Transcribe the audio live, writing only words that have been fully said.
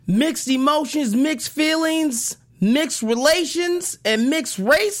Mixed emotions, mixed feelings, mixed relations, and mixed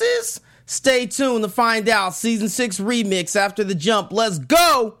races? Stay tuned to find out. Season 6 remix after the jump. Let's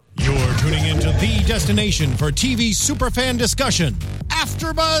go! You're tuning into the destination for TV superfan discussion,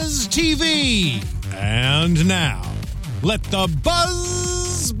 AfterBuzz TV. And now, let the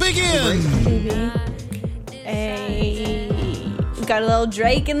buzz begin. Hey, we got a little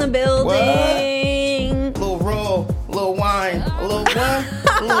Drake in the building. What? Little roll, little wine, a little wine,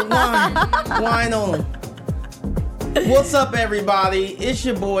 a little wine, wine only. What's up, everybody? It's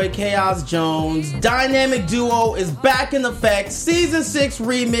your boy Chaos Jones. Dynamic Duo is back in effect. Season 6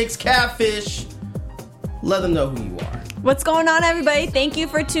 remix, Catfish. Let them know who you are. What's going on, everybody? Thank you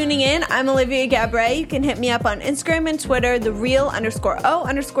for tuning in. I'm Olivia Gabray. You can hit me up on Instagram and Twitter,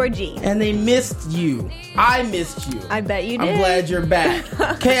 @thereal_O_G. And they missed you. I missed you. I bet you did. I'm glad you're back.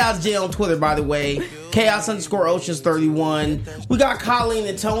 Chaos J on Twitter, by the way. Chaos_Oceans31. We got Colleen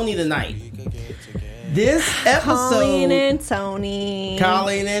and Tony tonight. This episode... Colleen and Tony.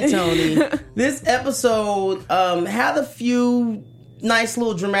 This episode had a few nice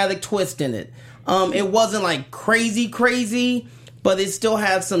little dramatic twists in it. It wasn't like crazy, but it still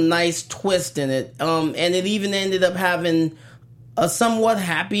had some nice twist in it. And it even ended up having a somewhat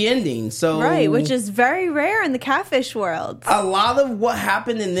happy ending. So right, which is very rare in the Catfish world. A lot of what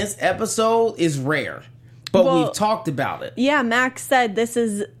happened in this episode is rare. But we've talked about it. Yeah, Max said this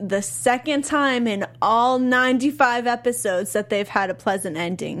is the second time in all 95 episodes that they've had a pleasant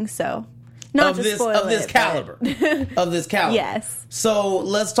ending. So, not to spoil of this caliber. Of this caliber. Yes. So,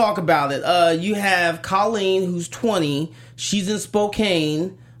 let's talk about it. You have Colleen, who's 20. She's in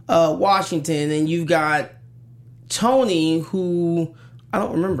Spokane, Washington. And you've got Tony, who... I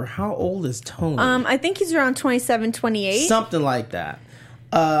don't remember. How old is Tony? I think he's around 27, 28. Something like that.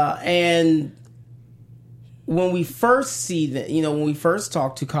 And... when we first see that, when we first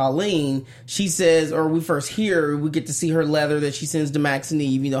talk to Colleen, she says, or we first hear, we get to see her letter that she sends to Max and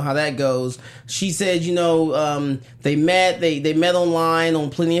Eve. You know how that goes. She said, they met online on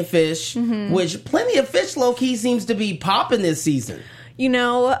Plenty of Fish, which Plenty of Fish low-key seems to be popping this season.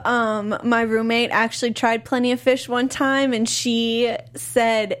 My roommate actually tried Plenty of Fish one time, and she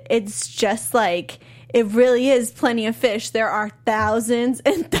said it's just like... it really is Plenty of Fish. There are thousands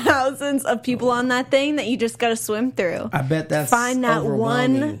and thousands of people on that thing that you just got to swim through. I bet that's find that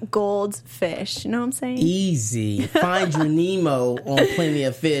one gold fish. You know what I'm saying? Easy. Find your Nemo on Plenty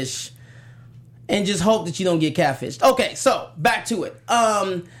of Fish and just hope that you don't get catfished. Okay, so back to it.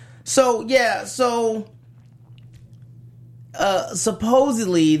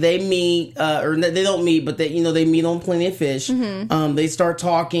 Supposedly they meet, or they don't meet, but they meet on Plenty of Fish. They start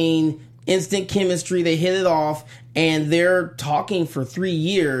talking. Instant chemistry, they hit it off, and they're talking for 3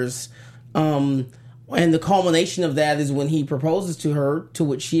 years. And the culmination of that is when he proposes to her, to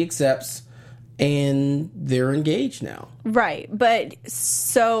which she accepts, and they're engaged now. Right, but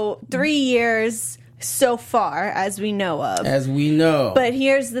so 3 years so far, as we know of. As we know. But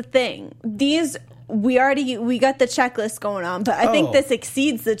here's the thing. We got the checklist going on, but I think this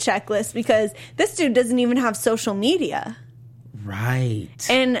exceeds the checklist because this dude doesn't even have social media. Right.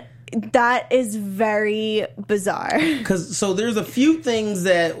 And that is very bizarre. So there's a few things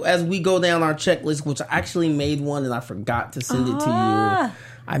that, as we go down our checklist, which I actually made one and I forgot to send it to you.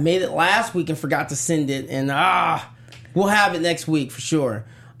 I made it last week and forgot to send it, and we'll have it next week for sure.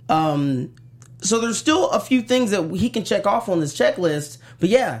 So there's still a few things that he can check off on this checklist, but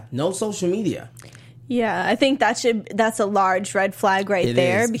yeah, no social media. Yeah, I think that's a large red flag it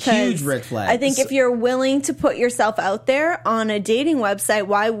there. Is. Because huge red flag. I think if you're willing to put yourself out there on a dating website,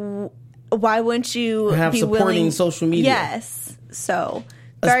 why wouldn't you have be supporting willing? social media? Yes. So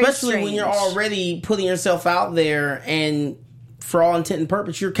very especially strange. when you're already putting yourself out there and for all intent and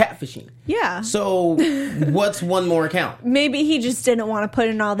purpose, you're catfishing. Yeah. So what's one more account? Maybe he just didn't want to put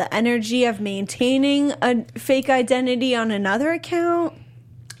in all the energy of maintaining a fake identity on another account.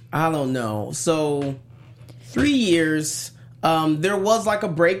 I don't know. So 3 years, there was like a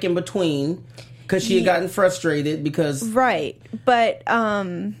break in between because she had gotten frustrated because... Right. But,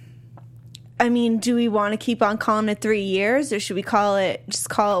 do we want to keep on calling it 3 years, or should we call it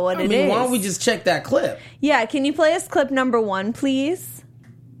what it is? Why don't we just check that clip? Yeah, can you play us clip number 1, please?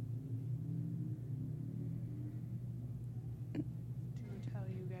 To tell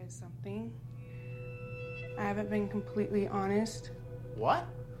you guys something, I haven't been completely honest. What?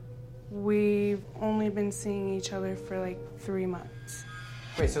 We've only been seeing each other for like 3 months.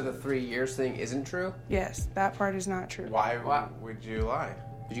 Wait, so the 3 years thing isn't true? Yes, that part is not true. Why would you lie?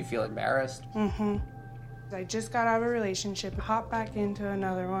 Did you feel embarrassed? I just got out of a relationship, hopped back into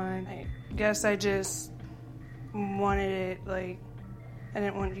another one. I guess I just wanted it, I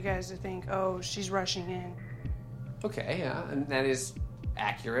didn't want you guys to think, oh, she's rushing in. Okay, yeah, and that is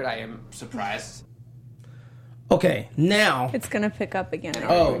accurate. I am surprised. Okay, now. It's gonna pick up again. I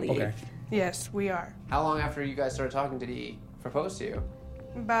Oh, believe. okay. Yes, we are. How long after you guys started talking did he propose to you?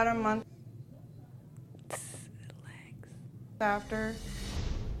 About a month after.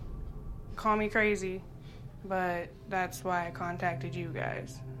 Call me crazy, but that's why I contacted you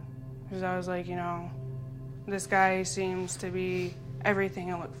guys. Because I was like, this guy seems to be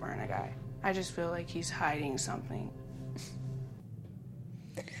everything I look for in a guy. I just feel like he's hiding something.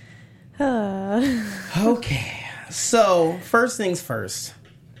 Okay, so first things first.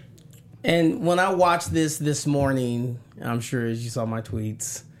 And when I watched this morning, I'm sure as you saw my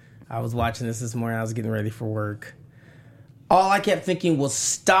tweets, I was watching this morning, I was getting ready for work. All I kept thinking was,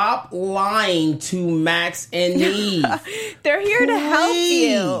 stop lying to Max and Neve. They're here to help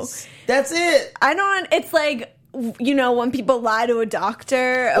you. Please. That's it. It's like, when people lie to a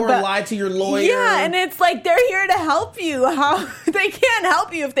doctor Or lie to your lawyer. Yeah, and it's like they're here to help you. How they can't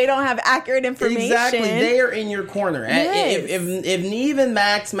help you if they don't have accurate information. Exactly, they are in your corner. Yes. If Neve and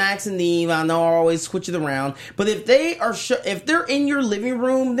Max and Neve, I know I always switch it around, but if they are, if they're in your living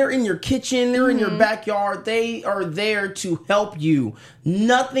room, they're in your kitchen, they're in your backyard, they are there to help you.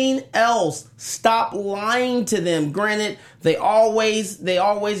 Nothing else. Stop lying to them. Granted, they always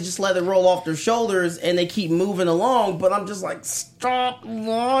just let it roll off their shoulders and they keep moving along, but I'm just like, stop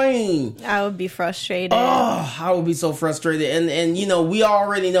lying. I would be frustrated. Oh, I would be so frustrated. And we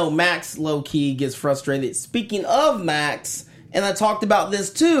already know Max low-key gets frustrated. Speaking of Max, and I talked about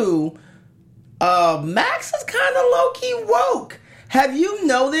this too, Max is kind of low-key woke. Have you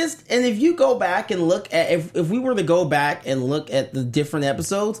noticed, and if you go back and look at, if we were to go back and look at the different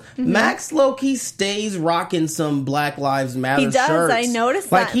episodes, Max low-key stays rocking some Black Lives Matter shirts. He does. I noticed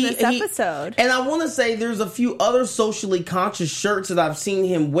that in this episode. And I want to say there's a few other socially conscious shirts that I've seen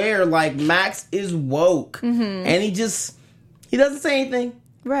him wear, like Max is woke. And he doesn't say anything.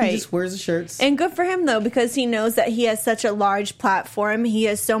 Right. He just wears the shirts. And good for him, though, because he knows that he has such a large platform. He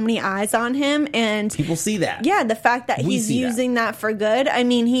has so many eyes on him. And people see that. Yeah, the fact that he's using that for good. I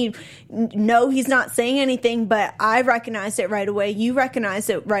mean, he's not saying anything, but I recognized it right away. You recognized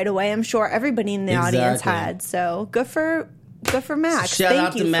it right away. I'm sure everybody in the audience had. So good for Max. Shout out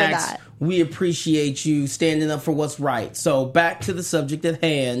Thank you to Max. for that. We appreciate you standing up for what's right. So back to the subject at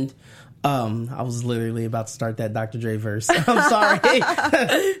hand. I was literally about to start that Dr. Dre verse. I'm sorry.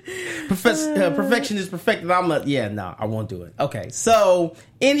 Perfection is perfected. I won't do it. Okay. So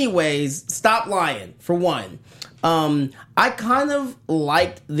anyways, stop lying for one. I kind of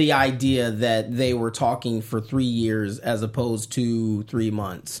liked the idea that they were talking for 3 years as opposed to 3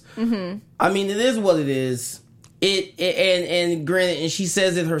 months. I mean, it is what it is. And granted, and she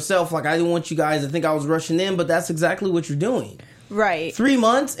says it herself, like, I didn't want you guys to think I was rushing in, but that's exactly what you're doing. Right. 3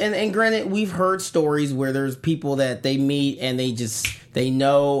 months, and granted, we've heard stories where there's people that they meet and they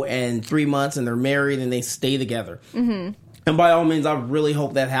know, and 3 months and they're married and they stay together. And by all means, I really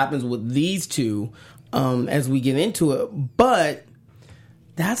hope that happens with these two as we get into it. But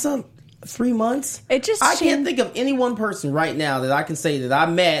that's 3 months. I can't think of any one person right now that I can say that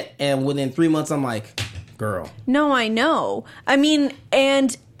I met and within 3 months I'm like, girl. No, I know. I mean,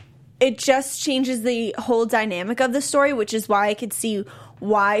 and it just changes the whole dynamic of the story, which is why I could see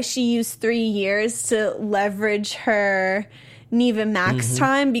why she used 3 years to leverage her Neve and Max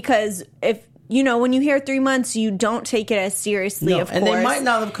time. Because if, when you hear 3 months, you don't take it as seriously, of course. And they might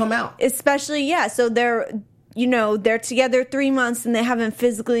not have come out. Especially, so they're together 3 months and they haven't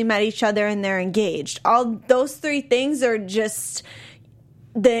physically met each other and they're engaged. All those three things are just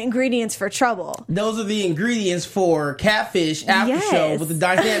the ingredients for trouble. Those are the ingredients for Catfish after show with the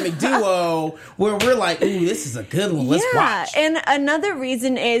dynamic duo where we're like, ooh, this is a good one. Let's watch. And another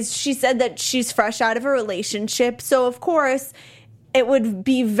reason is she said that she's fresh out of a relationship. So, of course, it would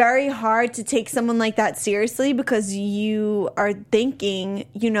be very hard to take someone like that seriously because you are thinking,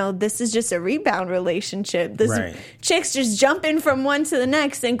 this is just a rebound relationship. This chick's just jumping from one to the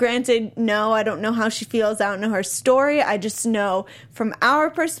next. And granted, no, I don't know how she feels. I don't know her story. I just know from our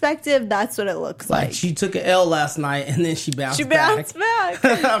perspective, that's what it looks like. She took an L last night and then she bounced back.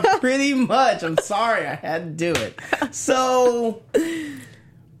 Pretty much. I'm sorry. I had to do it. So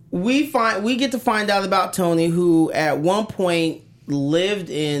we get to find out about Tony, who at one point lived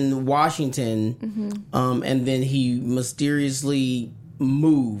in Washington, and then he mysteriously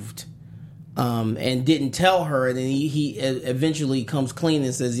moved and didn't tell her, and then he eventually comes clean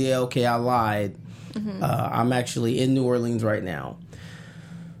and says, yeah, okay, I lied. I'm actually in New Orleans right now.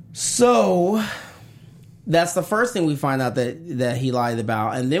 So that's the first thing we find out that he lied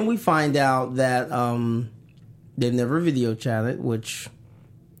about. And then we find out that they've never video chatted, which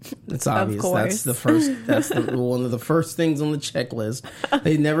It's obvious. Of course. That's the first. That's one of the first things on the checklist.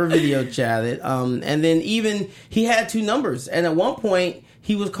 They never video chatted. And then even he had 2 numbers, and at one point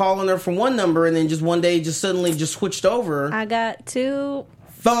he was calling her from one number, and then just one day just suddenly just switched over. I got 2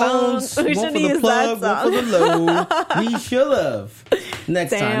 phones. We One should for the use plug, that one for the load. We should have. Next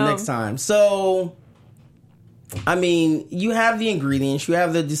Damn. time. So, I mean, you have the ingredients. You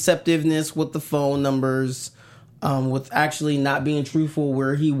have the deceptiveness with the phone numbers, with actually not being truthful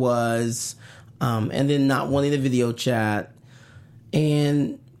where he was, and then not wanting the video chat.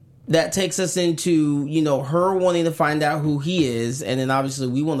 And that takes us into, you know, her wanting to find out who he is. And then obviously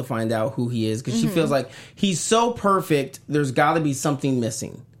we want to find out who he is because she feels like he's so perfect. There's got to be something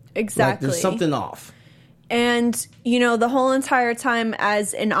missing. Exactly. Like there's something off. And, you know, the whole entire time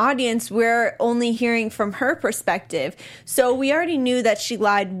as an audience, we're only hearing from her perspective. So we already knew that she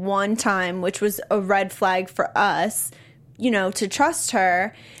lied one time, which was a red flag for us, you know, to trust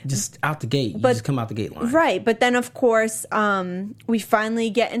her. Just out the gate. You just come out the gate line. Right. But then, of course, we finally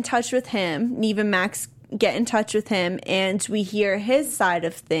get in touch with him. Neve and Max get in touch with him, and we hear his side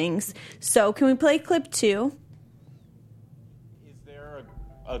of things. So can we play clip 2? Is there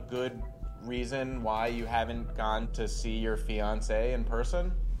a good reason why you haven't gone to see your fiance in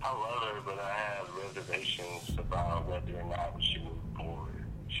person? I love her, but I have reservations about whether or not she moved forward.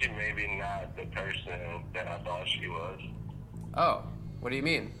 She may be not the person that I thought she was. Oh, what do you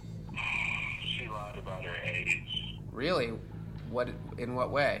mean? She lied about her age. Really? What? In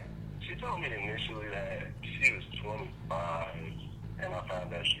what way? She told me initially that she was 25, and I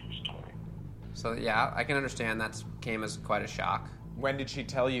found out she was 20. So yeah, I can understand that came as quite a shock. When did she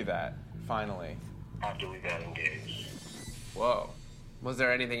tell you that, finally? After we got engaged. Whoa. Was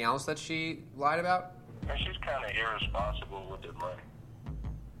there anything else that she lied about? And she's kind of irresponsible with her money.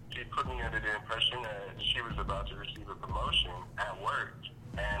 She put me under the impression that she was about to receive a promotion at work,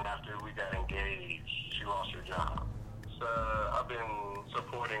 and after we got engaged, she lost her job. So I've been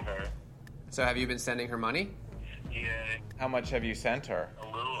supporting her. So have you been sending her money? Yeah, How much have you sent her? a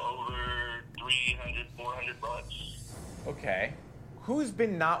little over 300, 400 bucks. Okay. Who's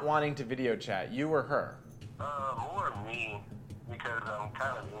been not wanting to video chat, you or her? More me, because I'm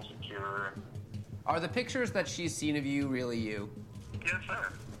kind of insecure. Are the pictures that she's seen of you really you? Yes,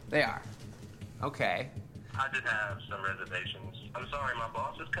 sir. They are. Okay. I did have some reservations. I'm sorry, my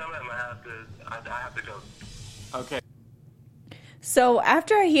boss is coming. I have to go. Okay. So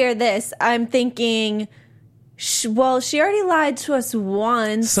after I hear this, I'm thinking, well, she already lied to us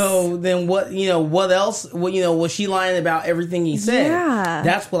once. So then what, you know, what else, what, you know, was she lying about everything he said? Yeah.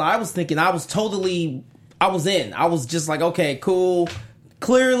 That's what I was thinking. I was in. I was just like, okay, cool.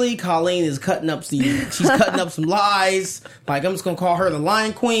 Clearly, Colleen is cutting up she's cutting up some lies. Like, I'm just going to call her the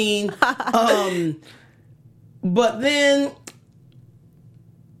Lion Queen. But then,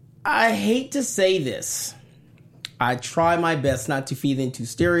 I hate to say this. I try my best not to feed into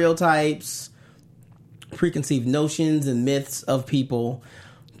stereotypes, preconceived notions, and myths of people.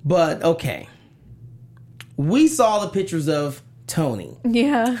 But, okay. We saw the pictures of Tony.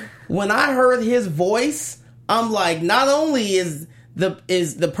 Yeah. When I heard his voice, I'm like, not only is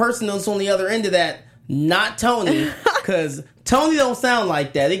the person that's on the other end of that not Tony, because Tony don't sound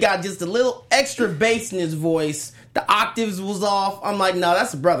like that. He got just a little extra bass in his voice. The octaves was off. I'm like, no,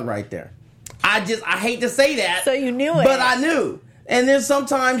 that's a brother right there. I hate to say that. So you knew it. But I knew. And there's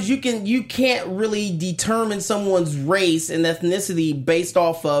sometimes you can't really determine someone's race and ethnicity based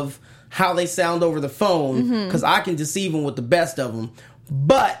off of how they sound over the phone, because I can deceive them with the best of them.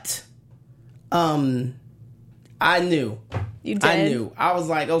 But I knew. You did? I knew. I was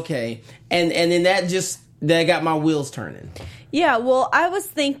like, okay. And then that got my wheels turning. Yeah, well, I was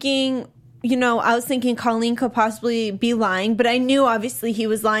thinking Colleen could possibly be lying, but I knew obviously he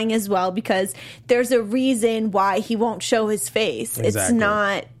was lying as well because there's a reason why he won't show his face.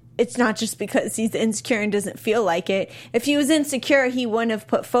 Exactly. It's not just because he's insecure and doesn't feel like it. If he was insecure, he wouldn't have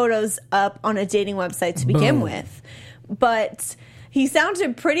put photos up on a dating website to begin with. But he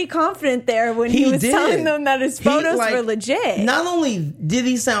sounded pretty confident there when he was telling them that his photos were legit. Not only did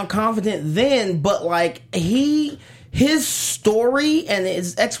he sound confident then, but like his story and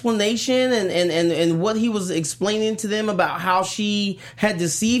his explanation and what he was explaining to them about how she had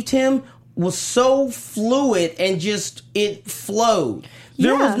deceived him was so fluid and just it flowed.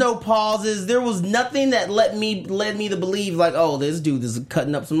 There was no pauses. There was nothing that led me to believe like, oh, this dude is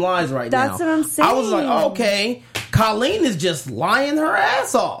cutting up some lies now. That's what I'm saying. I was like, oh, okay, Colleen is just lying her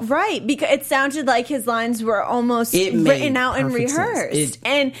ass off. Right, because it sounded like his lines were almost written out and rehearsed.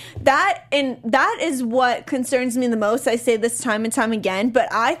 And that is what concerns me the most. I say this time and time again,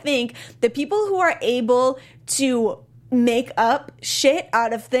 but I think the people who are able to make up shit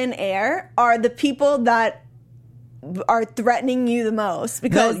out of thin air are the people that are threatening you the most,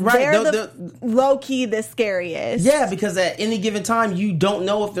 because they're the low-key the scariest. Yeah, because at any given time, you don't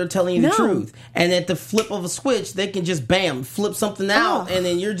know if they're telling you the truth. And at the flip of a switch, they can just, bam, flip something out. And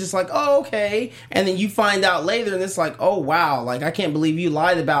then you're just like, oh, okay. And then you find out later, and it's like, oh, wow. Like, I can't believe you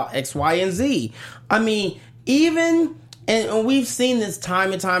lied about X, Y, and Z. I mean, even... And we've seen this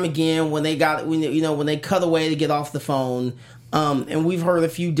time and time again when they when they cut away to get off the phone. And we've heard a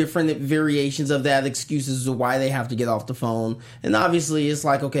few different variations of that, excuses of why they have to get off the phone. And obviously, it's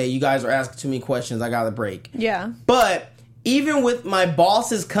like, okay, you guys are asking too many questions. I got a break. Yeah. But even with my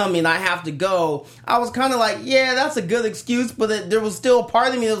bosses coming, I have to go. I was kind of like, yeah, that's a good excuse. But there was still a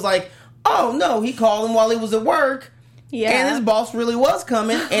part of me that was like, oh, no, he called him while he was at work. Yeah. And his boss really was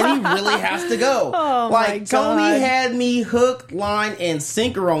coming, and he really has to go. Oh, like, my God. Tony had me hook, line, and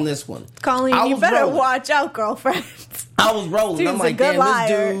sinker on this one. Colleen, you better watch out, girlfriend. I was rolling. Dude's I'm like, a good damn,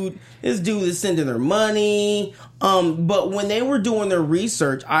 liar. this dude is sending her money. But when they were doing their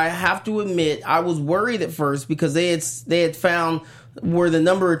research, I have to admit, I was worried at first because they had found where the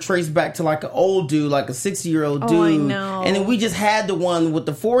number traced back to like an old dude, like a 60-year-old dude. Oh, I know. And then we just had the one with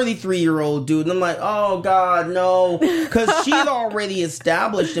the 43-year-old dude. And I'm like, oh, God, no. Because she'd already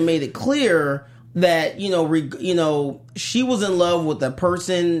established and made it clear that, she was in love with a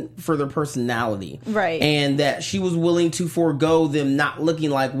person for their personality. Right. And that she was willing to forego them not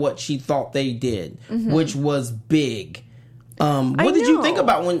looking like what she thought they did, which was big. What did you think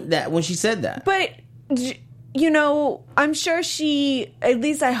about when she said that? But... I'm sure at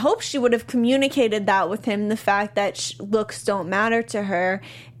least I hope she would have communicated that with him, the fact that looks don't matter to her,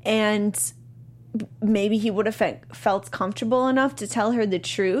 and maybe he would have felt comfortable enough to tell her the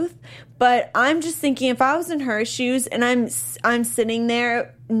truth. But I'm just thinking, if I was in her shoes and I'm sitting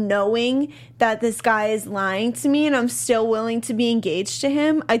there knowing that this guy is lying to me and I'm still willing to be engaged to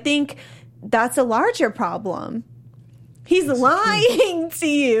him, I think that's a larger problem. He's lying to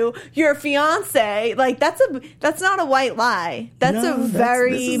you, your fiance. Like, that's not a white lie. That's a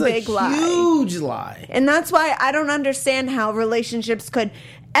very big lie. Huge lie. And that's why I don't understand how relationships could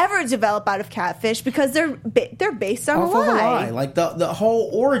ever develop out of catfish, because they're based on a lie. Like the whole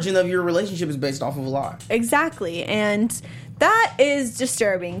origin of your relationship is based off of a lie. Exactly. And that is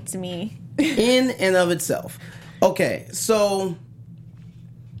disturbing to me. In and of itself. Okay, so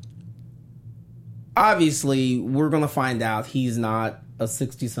obviously, we're going to find out he's not a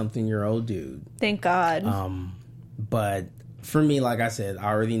 60-something-year-old dude. Thank God. But for me, like I said, I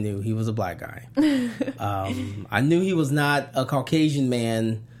already knew he was a black guy. I knew he was not a Caucasian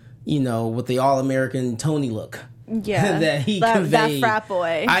man, with the all-American Tony look. Yeah. that he conveyed. That frat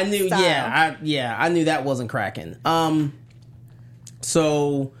boy I knew, style. I knew that wasn't cracking.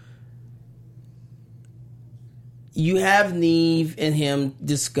 So... You have Nev and him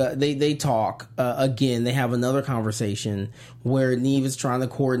discuss. They talk again. They have another conversation where Nev is trying to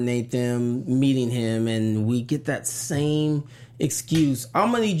coordinate them meeting him, and we get that same excuse.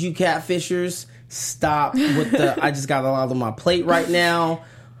 I'm gonna need you catfishers stop with the. I just got a lot on my plate right now.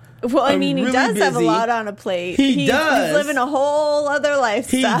 Well, I mean, he really does have a busy. lot on a plate. He does. He's living a whole other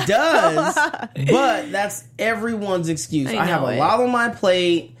lifestyle. He does, but that's everyone's excuse. I have a lot on my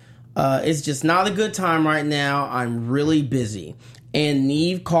plate. It's just not a good time right now. I'm really busy. And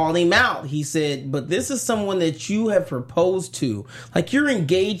Nev called him out. He said, but this is someone that you have proposed to. Like, you're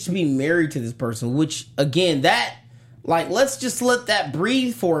engaged to be married to this person, which, again, let's just let that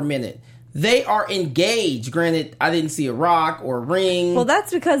breathe for a minute. They are engaged. Granted, I didn't see a rock or a ring. Well,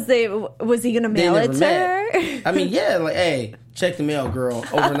 that's because was he going to mail it to her? I mean, yeah, like, hey, check the mail, girl,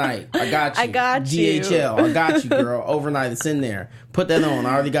 overnight. I got you. I got you. DHL, I got you, girl, overnight. It's in there. Put that on.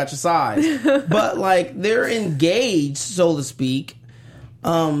 I already got your size. But, like, they're engaged, so to speak.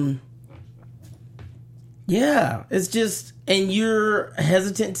 Yeah, it's just, and you're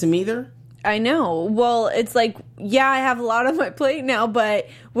hesitant to meet her? I know. Well, it's like, yeah, I have a lot on my plate now, but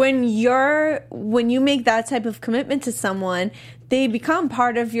when you make that type of commitment to someone, they become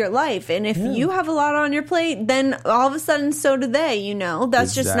part of your life. And if you have a lot on your plate, then all of a sudden so do they,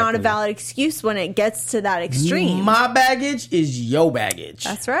 That's just not a valid excuse when it gets to that extreme. My baggage is your baggage.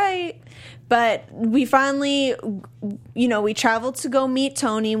 That's right. But we finally, we traveled to go meet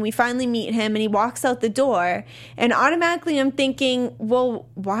Tony, and we finally meet him, and he walks out the door. And automatically I'm thinking, well,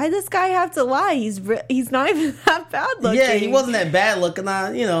 why this guy have to lie? He's not even that bad looking. Yeah, he wasn't that bad looking.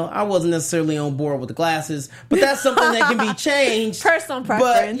 I wasn't necessarily on board with the glasses, but that's something that can be changed. Personal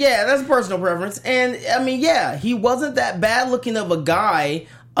preference. But yeah, that's personal preference. And I mean, yeah, he wasn't that bad looking of a guy.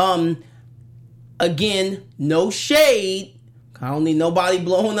 Again, no shade. I don't need nobody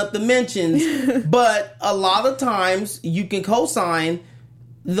blowing up the mentions. But a lot of times you can co-sign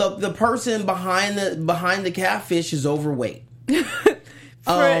the person behind the catfish is overweight.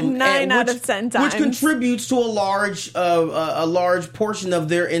 For 9 out of 10 times. Which contributes to a large portion of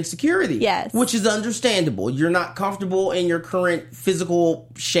their insecurity. Yes. Which is understandable. You're not comfortable in your current physical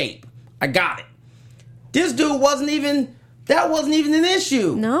shape. I got it. This dude wasn't even an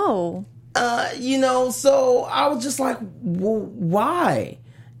issue. No. So I was just like, well, why?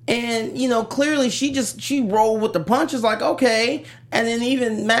 And, clearly she rolled with the punches like, okay. And then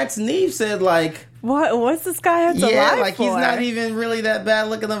even Max and Eve said like, what's this guy have to lie like for? He's not even really that bad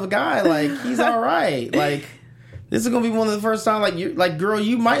looking of a guy. Like, he's all right. Like, this is going to be one of the first time, girl,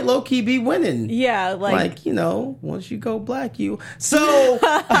 you might low key be winning. Yeah. Once you go black, so,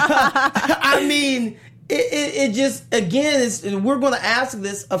 I mean, it just, again, we're going to ask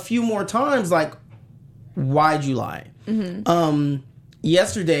this a few more times. Like, why'd you lie? Mm-hmm.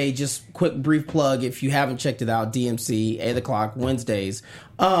 Yesterday, just quick brief plug, if you haven't checked it out, DMC, 8 o'clock Wednesdays.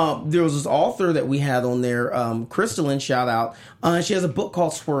 There was this author that we had on there, Crystalline, shout out. She has a book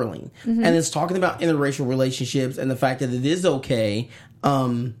called Swirling, and it's talking about interracial relationships and the fact that it is okay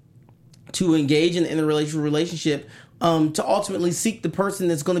to engage in an interracial relationship to ultimately seek the person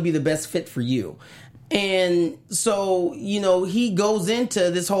that's going to be the best fit for you. And so, he goes into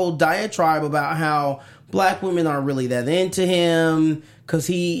this whole diatribe about how black women aren't really that into him because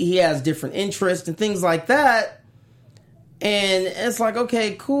he has different interests and things like that. And it's like,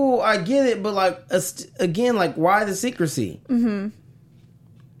 okay, cool, I get it, but again, why the secrecy? Mm-hmm.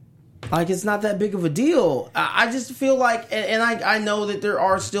 Like, it's not that big of a deal. I just feel like, and I know that there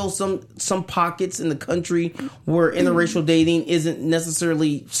are still some pockets in the country where interracial dating isn't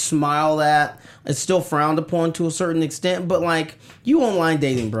necessarily smiled at. It's still frowned upon to a certain extent, but you online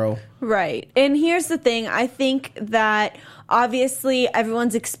dating, bro. Right. And here's the thing. I think that obviously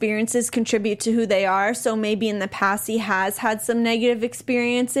everyone's experiences contribute to who they are. So maybe in the past he has had some negative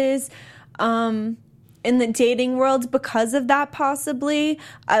experiences in the dating world because of that, possibly.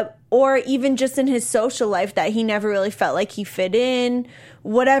 Or even just in his social life that he never really felt like he fit in,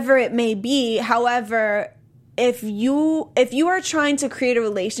 whatever it may be. However, if you are trying to create a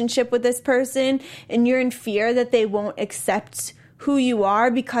relationship with this person and you're in fear that they won't accept who you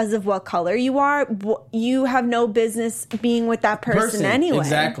are because of what color you are, you have no business being with that person anyway.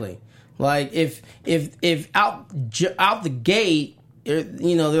 Exactly. Like if out the gate, they're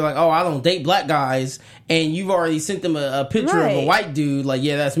like, oh, I don't date black guys, and you've already sent them a picture of a white dude, like,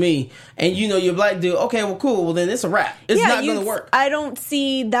 yeah, that's me, and you're a black dude, okay, well, cool, well, then it's a wrap. It's not going to work. I don't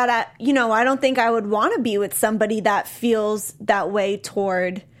see that, I don't think I would want to be with somebody that feels that way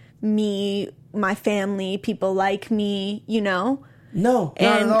toward me, my family, people like me, No, not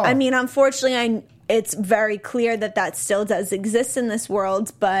at all. I mean, unfortunately, it's very clear that still does exist in this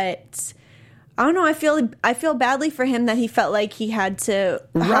world, but I don't know. I feel badly for him that he felt like he had to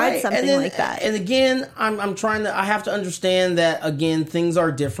hide something like that. And again, I have to understand that, again, things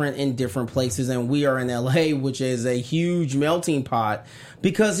are different in different places, and we are in LA, which is a huge melting pot,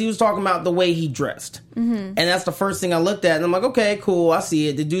 because he was talking about the way he dressed. Mm-hmm. And that's the first thing I looked at, and I'm like, okay, cool, I see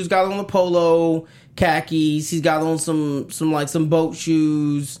it. The dude's got on the polo khakis, he's got on some boat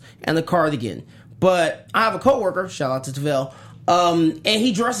shoes and a cardigan. But I have a coworker, shout out to Tavel, and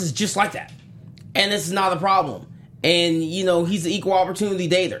he dresses just like that. And it's not a problem. And, he's an equal opportunity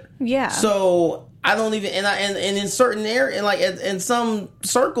dater. Yeah. So I don't even, and in certain areas, in some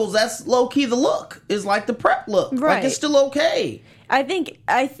circles, that's low key the look. It's like the prep look. Right. Like, it's still okay. I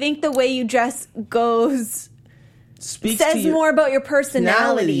think the way you dress says more about your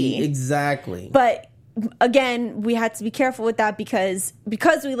personality. Exactly. But again, we had to be careful with that because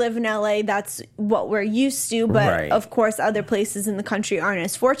we live in LA, that's what we're used to. But of course, other places in the country aren't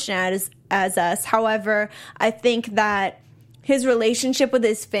as fortunate as us. However, I think that his relationship with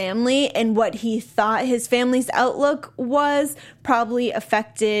his family and what he thought his family's outlook was probably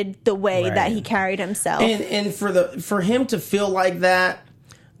affected the way that he carried himself. And for him to feel like that,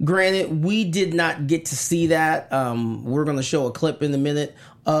 granted, we did not get to see that. We're going to show a clip in a minute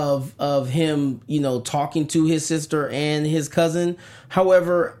of him, talking to his sister and his cousin.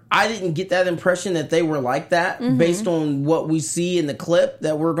 However, I didn't get that impression that they were like that based on what we see in the clip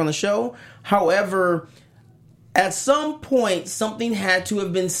that we're going to show. However, at some point, something had to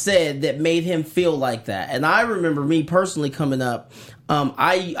have been said that made him feel like that. And I remember me personally coming up,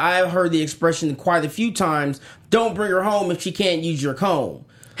 I've heard the expression quite a few times, don't bring her home if she can't use your comb.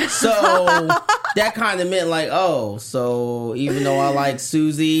 So that kind of meant like, oh, so even though I like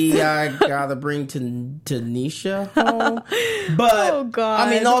Susie, I gotta bring Tanisha home. But Oh, God. I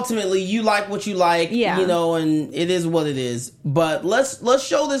mean, ultimately, you like what you like, Yeah. you know, and it is what it is. But let's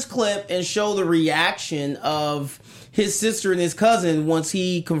show this clip and show the reaction of his sister and his cousin once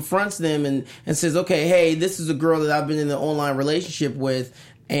he confronts them and says, okay, hey, this is a girl that I've been in an online relationship with,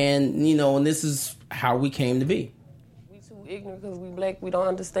 and you know, and this is how we came to be. Ignorant because we black, we don't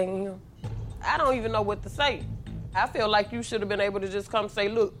understand him. I don't even know what to say. I feel like you should have been able to just come say,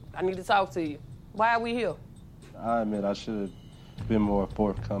 look, I need to talk to you. Why are we here? I admit I should have been more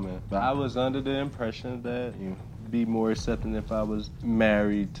forthcoming, but I was under the impression that you'd be more accepting if I was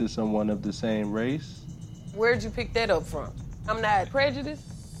married to someone of the same race. Where'd you pick that up from? I'm not prejudiced.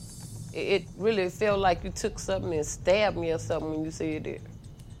 It really felt like you took something and stabbed me or something when you said that.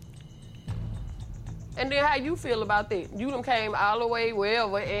 And then how you feel about that? You done came all the way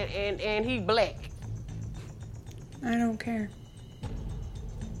wherever and he black. I don't care.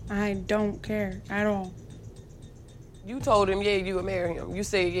 I don't care at all. You told him, yeah, you would marry him. You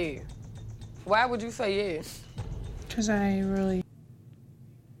said, yeah. Why would you say yes? Because I really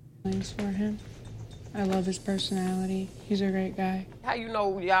feelings for him. I love his personality. He's a great guy. How you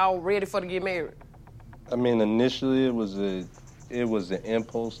know y'all ready for to get married? I mean, initially it was an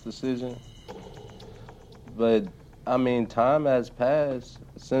impulse decision. But, I mean, time has passed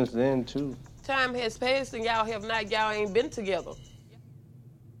since then, too. Time has passed and y'all ain't been together.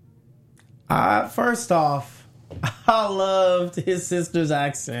 First off, I loved his sister's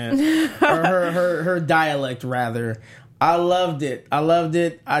accent, or her dialect, rather. I loved it.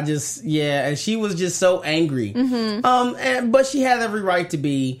 And she was just so angry. But she had every right to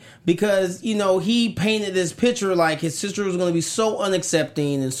be, because, you know, he painted this picture like his sister was going to be so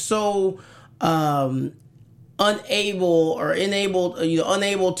unaccepting and so, unable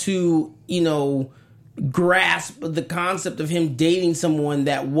to, you know, grasp the concept of him dating someone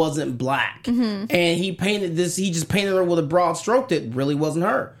that wasn't black. And he just painted her with a broad stroke that really wasn't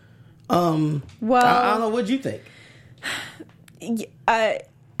her. Well, I don't know, what'd you think?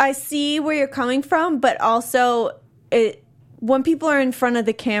 I see where you're coming from, but also when people are in front of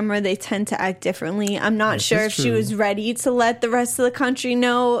the camera, they tend to act differently. I'm not sure if she was ready to let the rest of the country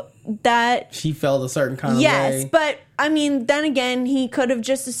know that she felt a certain kind of way. Yes, but I mean, then again, he could have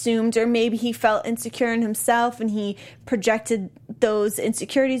just assumed, or maybe he felt insecure in himself and he projected those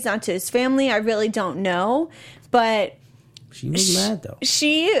insecurities onto his family. I really don't know, but she was mad though.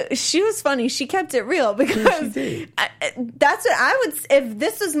 She was funny. She kept it real because that's what I would. If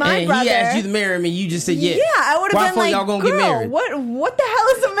this was my brother, he asked you to marry him, and you just said yes. Yeah, I would have been like, y'all gonna get married? What the hell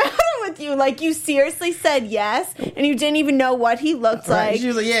is the matter with you? Like, you seriously said yes, and you didn't even know what he looked like. She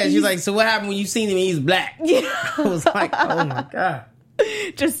was like, yeah. She was like, so what happened when you seen him and he's black? Yeah. I was like, oh my God.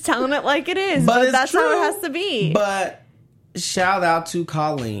 Just telling it like it is. But that's how it has to be. But shout out to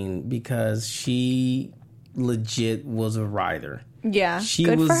Colleen, because she legit was a writer. Yeah,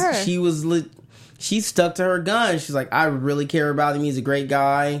 good for her. She stuck to her gun. She's like, I really care about him. He's a great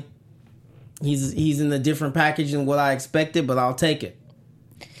guy. He's in a different package than what I expected, but I'll take it.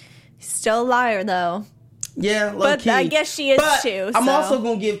 Still a liar, though. Yeah, but I guess she is too. I'm also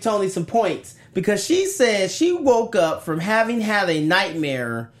gonna give Tony some points, because she said she woke up from having had a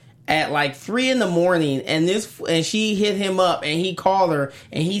nightmare at like 3 a.m. and she hit him up and he called her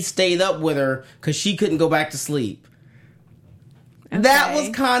and he stayed up with her because she couldn't go back to sleep. Okay. That was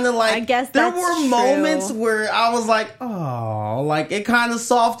kind of like, I guess there were moments where I was like, oh, like it kind of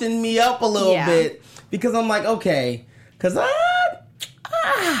softened me up a little bit, because I'm like, okay, because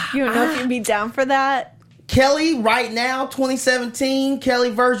you don't know if you'd be down for that. Kelly, right now, 2017, Kelly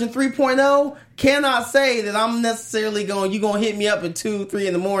version 3.0, cannot say that I'm necessarily you're going to hit me up at 2, 3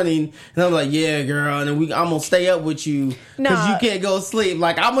 in the morning, and I'm like, yeah, girl, and then I'm going to stay up with you because you can't go to sleep.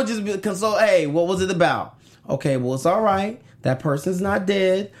 Like, I'm going to just be console, hey, what was it about? Okay, well, it's all right. That person's not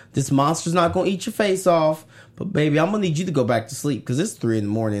dead. This monster's not going to eat your face off. But, baby, I'm going to need you to go back to sleep because it's 3 in the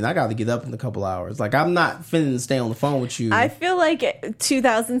morning. I got to get up in a couple hours. Like, I'm not finna stay on the phone with you. I feel like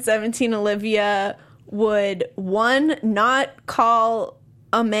 2017 Olivia would, 1, not call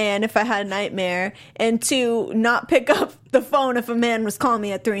a man if I had a nightmare, and 2, not pick up the phone if a man was calling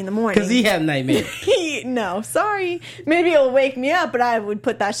me at 3 in the morning. Because he had a nightmare. No, sorry. Maybe it'll wake me up, but I would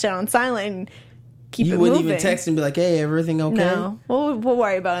put that shit on silent and keep it moving. You wouldn't even text and be like, hey, everything okay? No, we'll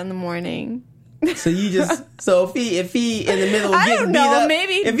worry about it in the morning. So you just if he in the middle of getting beat up,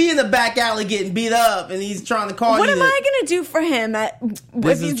 maybe if he in the back alley getting beat up and he's trying to call what you, am I gonna do for him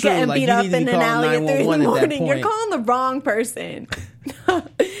if he's getting beat up in an alley at 3 in the morning? You're calling the wrong person.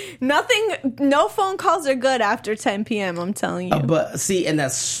 No phone calls are good after 10 p.m. I'm telling you. But see, and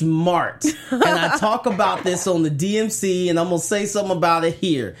that's smart. And I talk about this on the DMC, and I'm gonna say something about it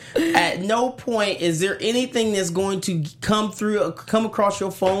here. At no point is there anything that's going to come across your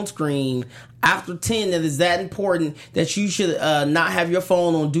phone screen after 10 that is that important that you should not have your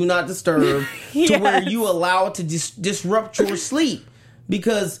phone on Do Not Disturb to where you allow it to disrupt your sleep.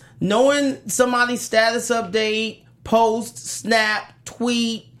 Because knowing somebody's status update, post, snap,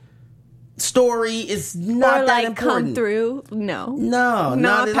 tweet, story is not that important. Come through? No,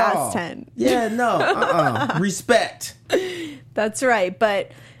 not at past all. 10. Yeah, no, respect. That's right.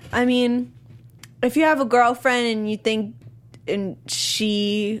 But I mean, if you have a girlfriend and you think and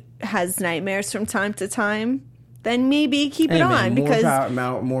she has nightmares from time to time, then maybe keep it on, because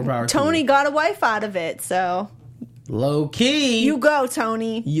more power. Tony got a wife out of it, so. Low key. You go,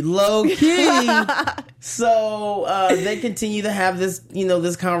 Tony. Low key. So they continue to have this,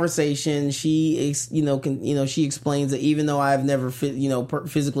 this conversation. She, she explains that even though I've never,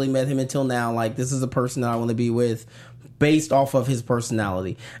 physically met him until now, like, this is a person that I want to be with based off of his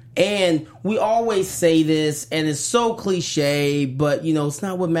personality. And we always say this, and it's so cliche, but, it's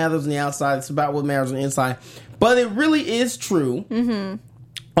not what matters on the outside. It's about what matters on the inside. But it really is true. Mm-hmm.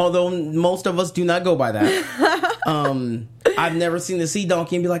 Although most of us do not go by that. I've never seen the sea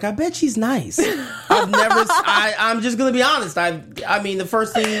donkey and be like, I bet she's nice. I'm just going to be honest. I mean, the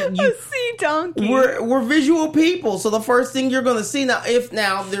first thing a sea donkey. We're visual people. So the first thing you're going to see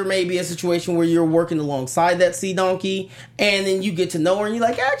now there may be a situation where you're working alongside that sea donkey and then you get to know her and you're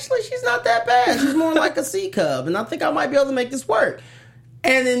like, actually, she's not that bad. She's more like a sea cub. And I think I might be able to make this work.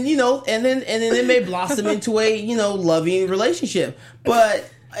 And then, and then it may blossom into a, loving relationship. But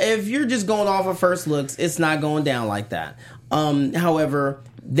if you're just going off of first looks, it's not going down like that. However,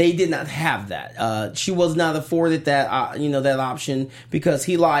 they did not have that. She was not afforded that, that option because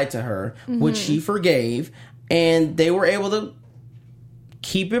he lied to her, mm-hmm. which she forgave, and they were able to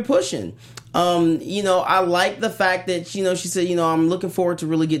keep it pushing. I like the fact that, she said, I'm looking forward to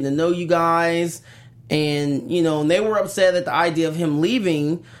really getting to know you guys. And, and they were upset at the idea of him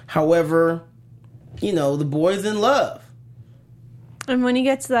leaving. However, the boy's in love. And when you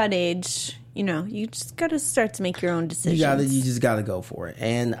get to that age, you just got to start to make your own decisions. You just got to go for it.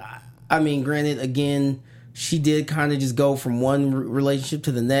 And, I mean, granted, again, she did kind of just go from one relationship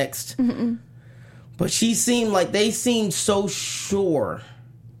to the next. Mm-mm. But they seemed so sure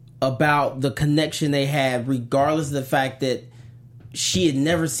about the connection they had, regardless of the fact that she had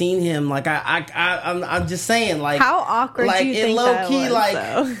never seen him. Like I'm just saying, like, how awkward do you think that was?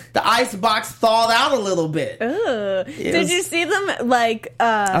 Though? The ice box thawed out a little bit. Did you see them? Like,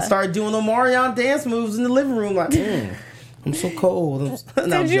 I started doing the Marion dance moves in the living room. Like, I'm so cold.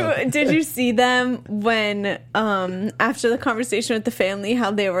 Did you see them when after the conversation with the family,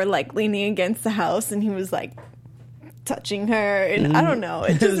 how they were like leaning against the house and he was like touching her, and I don't know,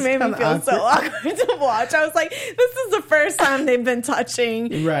 it just made me feel so awkward to watch. I was like, this is the first time they've been touching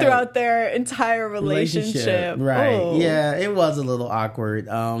throughout their entire relationship. Right. Oh. Yeah, it was a little awkward.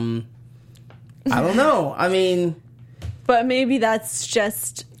 I don't know. I mean, but maybe that's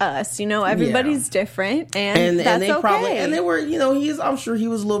just us, everybody's different, and that's they okay. Probably, and they were, I'm sure he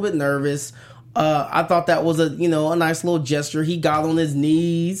was a little bit nervous. I thought that was a nice little gesture. He got on his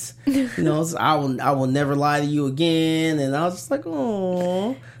knees, I will never lie to you again. And I was just like,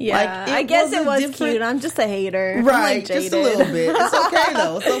 oh, yeah. Like, I guess it was cute. I'm just a hater, right? Just a little bit.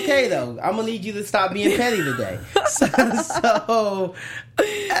 It's okay though. I'm gonna need you to stop being petty today. So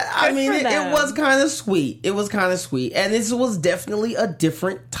I mean, it was kind of sweet. It was kind of sweet, and this was definitely a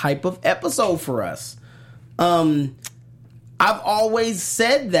different type of episode for us. I've always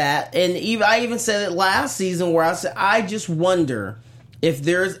said that, and I even said it last season where I said, I just wonder if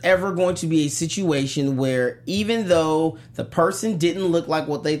there's ever going to be a situation where even though the person didn't look like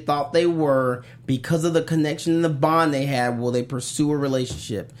what they thought they were, because of the connection and the bond they had, will they pursue a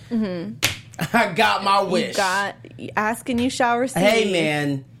relationship? Mm-hmm. I got my wish. Ask and you shall receive. Hey,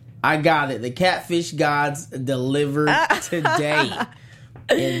 man, I got it. The catfish gods delivered today.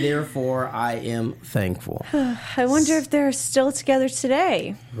 And therefore, I am thankful. I wonder if they're still together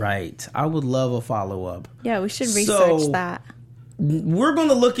today. Right. I would love a follow-up. Yeah, we should research that. We're going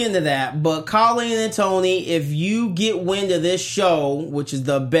to look into that. But Colleen and Tony, if you get wind of this show, which is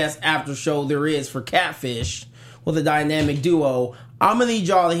the best after show there is for Catfish with a dynamic duo, I'm going to need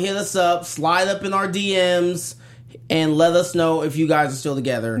y'all to hit us up, slide up in our DMs, and let us know if you guys are still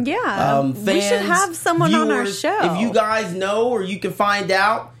together. Yeah. Fans, we should have someone viewers, on our show. If you guys know or you can find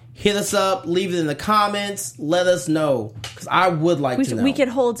out, hit us up, leave it in the comments, let us know. Because I would like to know. We could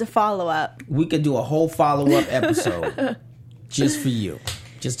hold a follow-up. We could do a whole follow-up episode just for you.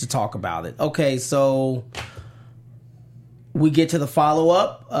 just to talk about it. Okay, so we get to the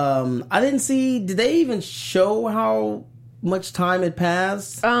follow-up. I didn't see, did they even show how much time had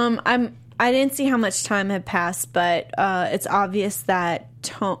passed? I didn't see how much time had passed, but it's obvious that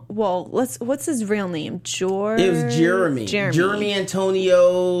what's his real name? George? It was Jeremy. Jeremy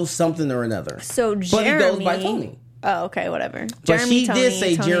Antonio something or another. So Jeremy, but he goes by Tony. Oh, okay, whatever. But Jeremy, she Tony, did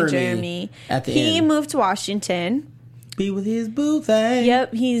say Tony, Jeremy at the He end. moved to Washington. Be with his boo thing.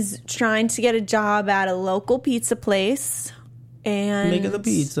 Yep, he's trying to get a job at a local pizza place. And Making the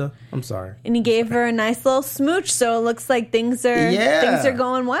pizza. I'm sorry. And he gave her a nice little smooch, so it looks like things are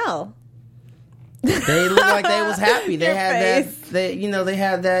going well. They look like they was happy. They Your had face. they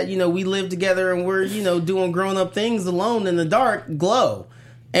had that, we live together and we're, doing grown up things alone in the dark glow.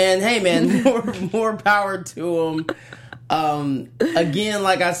 And hey man, more power to them. Again,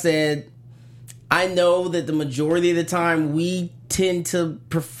 like I said, I know that the majority of the time we tend to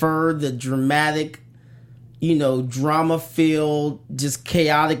prefer the dramatic, drama filled, just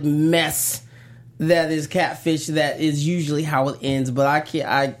chaotic mess that is Catfish. That is usually how it ends. But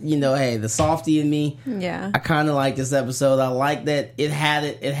hey, the softy in me, I kind of like this episode. I like that it had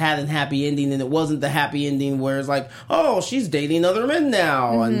a happy ending, and it wasn't the happy ending where it's like, oh, she's dating other men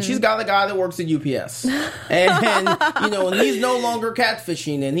now, and she's got a guy that works at UPS, and and he's no longer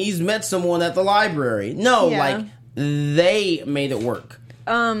catfishing, and he's met someone at the library. No, like they made it work.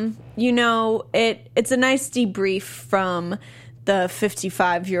 It's a nice debrief from the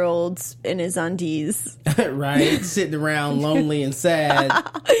 55-year-olds in his undies. Right? Sitting around lonely and sad.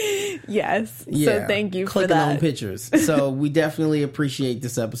 Yes. Yeah. So thank you Clicking for that. on pictures. So we definitely appreciate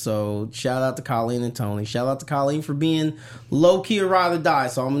this episode. Shout out to Colleen and Tony. Shout out to Colleen for being low-key or ride or die.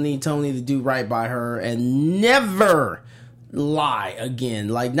 So I'm going to need Tony to do right by her and never lie again.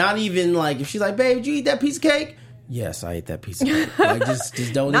 Like, not even like, if she's like, babe, did you eat that piece of cake? Yes, I ate that piece of cake. Like,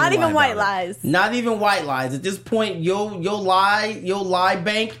 just don't. Not even lie white about it. lies. Not even white lies. At this point, your lie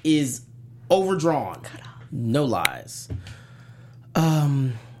bank is overdrawn. No lies.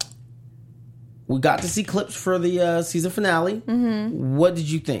 We got to see clips for the season finale. Mm-hmm. What did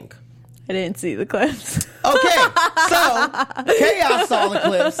you think? I didn't see the clips. Okay, so Chaos saw the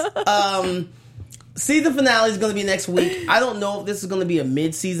clips. Season finale is going to be next week. I don't know if this is going to be a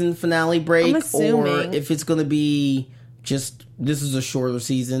mid-season finale break or if it's going to be just, this is a shorter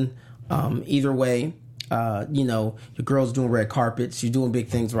season. Either way, your girl's doing red carpets. She's doing big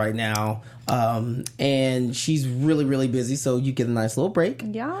things right now. And she's really, really busy, so you get a nice little break.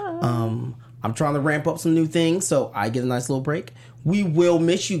 Yeah. I'm trying to ramp up some new things, so I get a nice little break. We will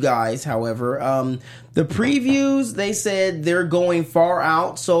miss you guys, however. The previews, they said they're going far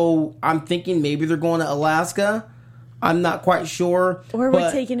out, so I'm thinking maybe they're going to Alaska. I'm not quite sure. Or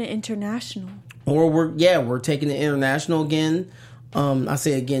we're taking it international. Or we're taking it international again. I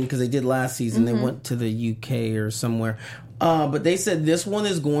say again because they did last season. Mm-hmm. They went to the UK or somewhere. But they said this one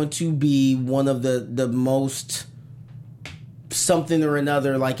is going to be one of the most something or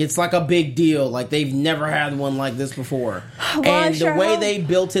another. Like, it's like a big deal. Like, they've never had one like this before. Well, and the way they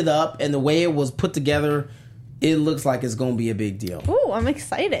built it up and the way it was put together, it looks like it's going to be a big deal. Ooh, I'm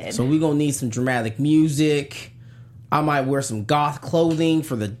excited. So we're going to need some dramatic music. I might wear some goth clothing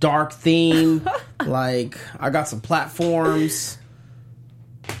for the dark theme. Like, I got some platforms.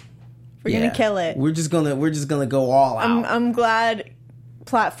 We're gonna kill it. We're just gonna go all out. I'm glad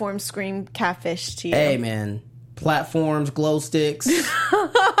platforms scream Catfish to you. Hey man, platforms, glow sticks,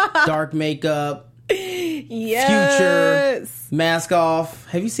 dark makeup, yes. Future, mask off.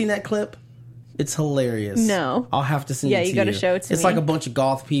 Have you seen that clip? It's hilarious. No, I'll have to send it to you. Yeah, you gotta show it to me. It's like a bunch of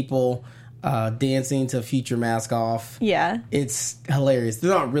goth people dancing to Future mask off. Yeah, it's hilarious. They're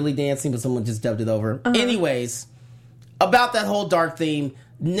not really dancing, but someone just dubbed it over. Anyways, about that whole dark theme.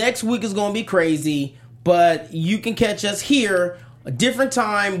 Next week is going to be crazy, but you can catch us here a different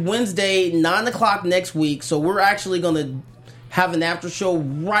time, Wednesday, 9 o'clock next week. So we're actually going to have an after show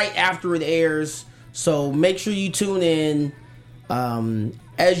right after it airs. So make sure you tune in.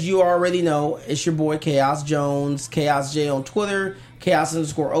 As you already know, it's your boy Chaos Jones, Chaos J on Twitter,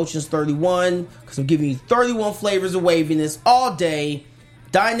 Chaos_Oceans31, because I'm giving you 31 flavors of waviness all day.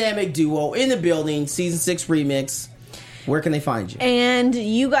 Dynamic duo in the building, season 6 remix. Where can they find you? And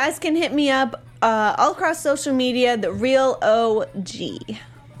you guys can hit me up all across social media, The Real OG.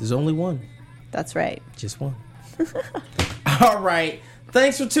 There's only one. That's right. Just one. All right.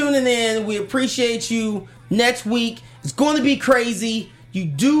 Thanks for tuning in. We appreciate you. Next week, it's going to be crazy. You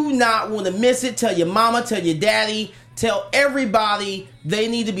do not want to miss it. Tell your mama, tell your daddy, tell everybody they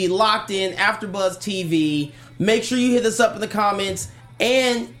need to be locked in AfterBuzz TV. Make sure you hit us up in the comments.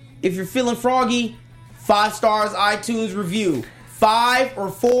 And if you're feeling froggy, 5 stars iTunes review. 5 or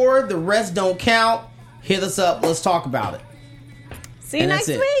 4. The rest don't count. Hit us up. Let's talk about it. See you And next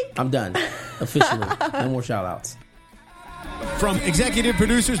that's it. week. I'm done. Officially. No more shout outs. From executive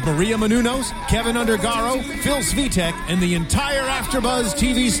producers Maria Menounos, Kevin Undergaro, Phil Svitek, and the entire AfterBuzz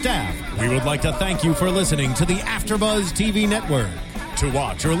TV staff, we would like to thank you for listening to the AfterBuzz TV network. To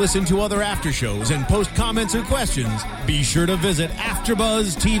watch or listen to other after shows and post comments or questions, be sure to visit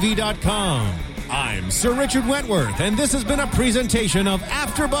AfterBuzzTV.com. I'm Sir Richard Wentworth, and this has been a presentation of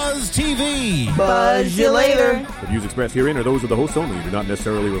AfterBuzz TV. Buzz you later. The views expressed herein are those of the hosts only and do not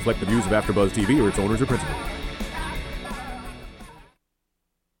necessarily reflect the views of AfterBuzz TV or its owners or principals.